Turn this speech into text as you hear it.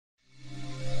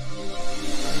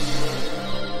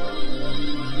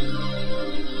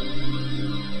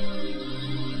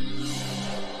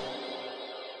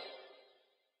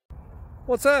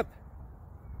What's up?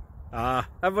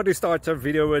 Everybody starts a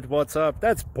video with what's up.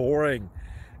 That's boring.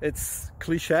 It's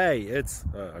cliche. It's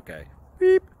okay.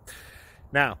 Beep.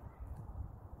 Now,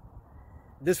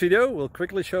 this video will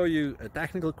quickly show you a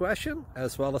technical question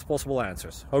as well as possible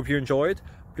answers. Hope you enjoy it.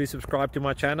 Please subscribe to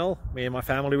my channel. Me and my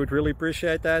family would really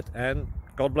appreciate that, and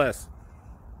God bless.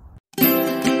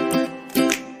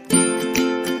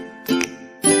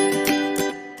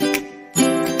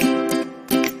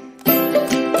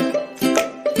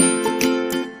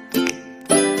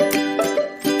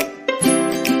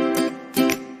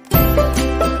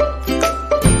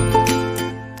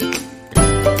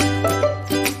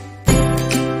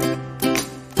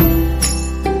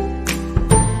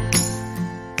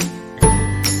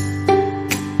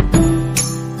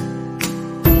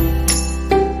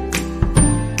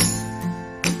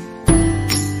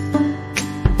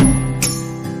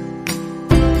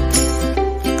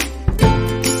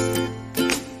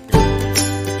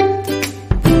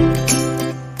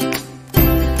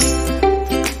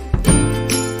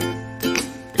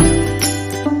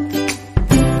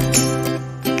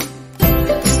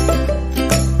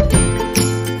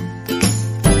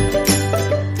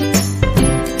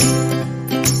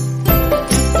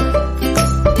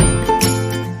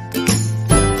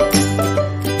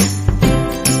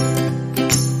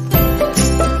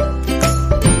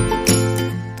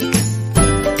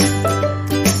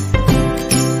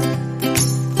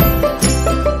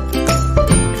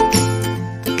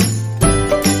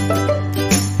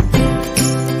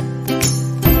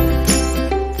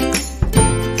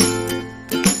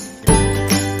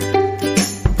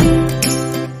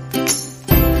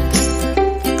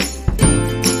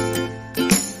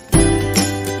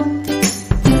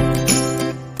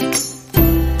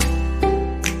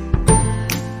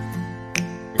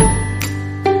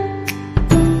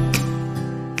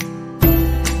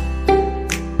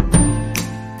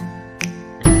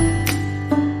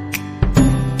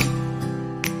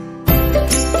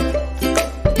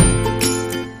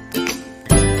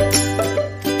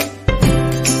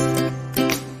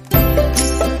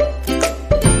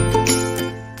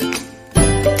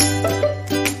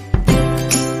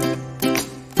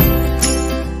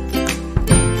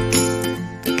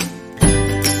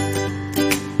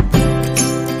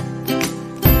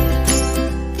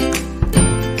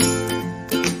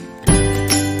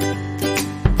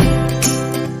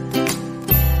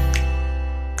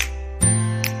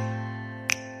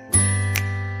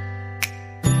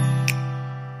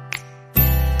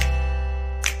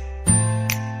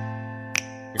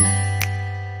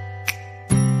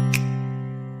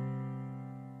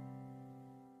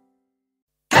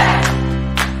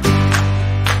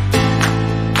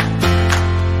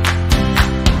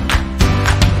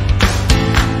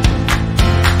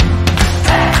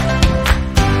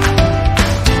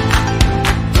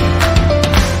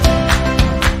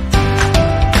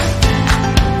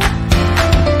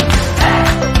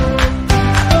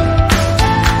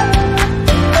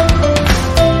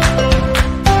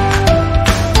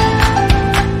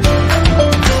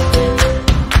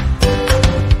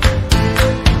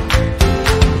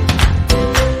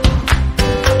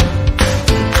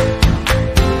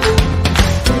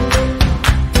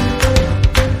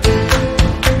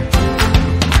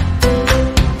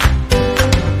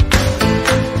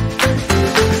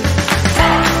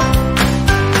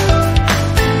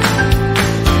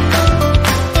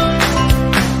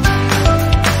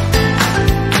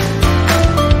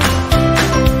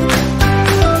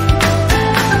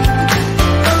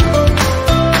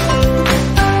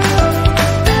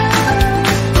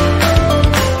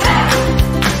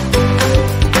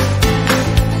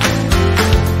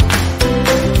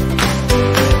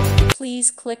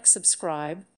 Please click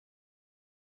subscribe.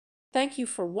 Thank you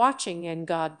for watching and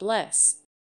God bless.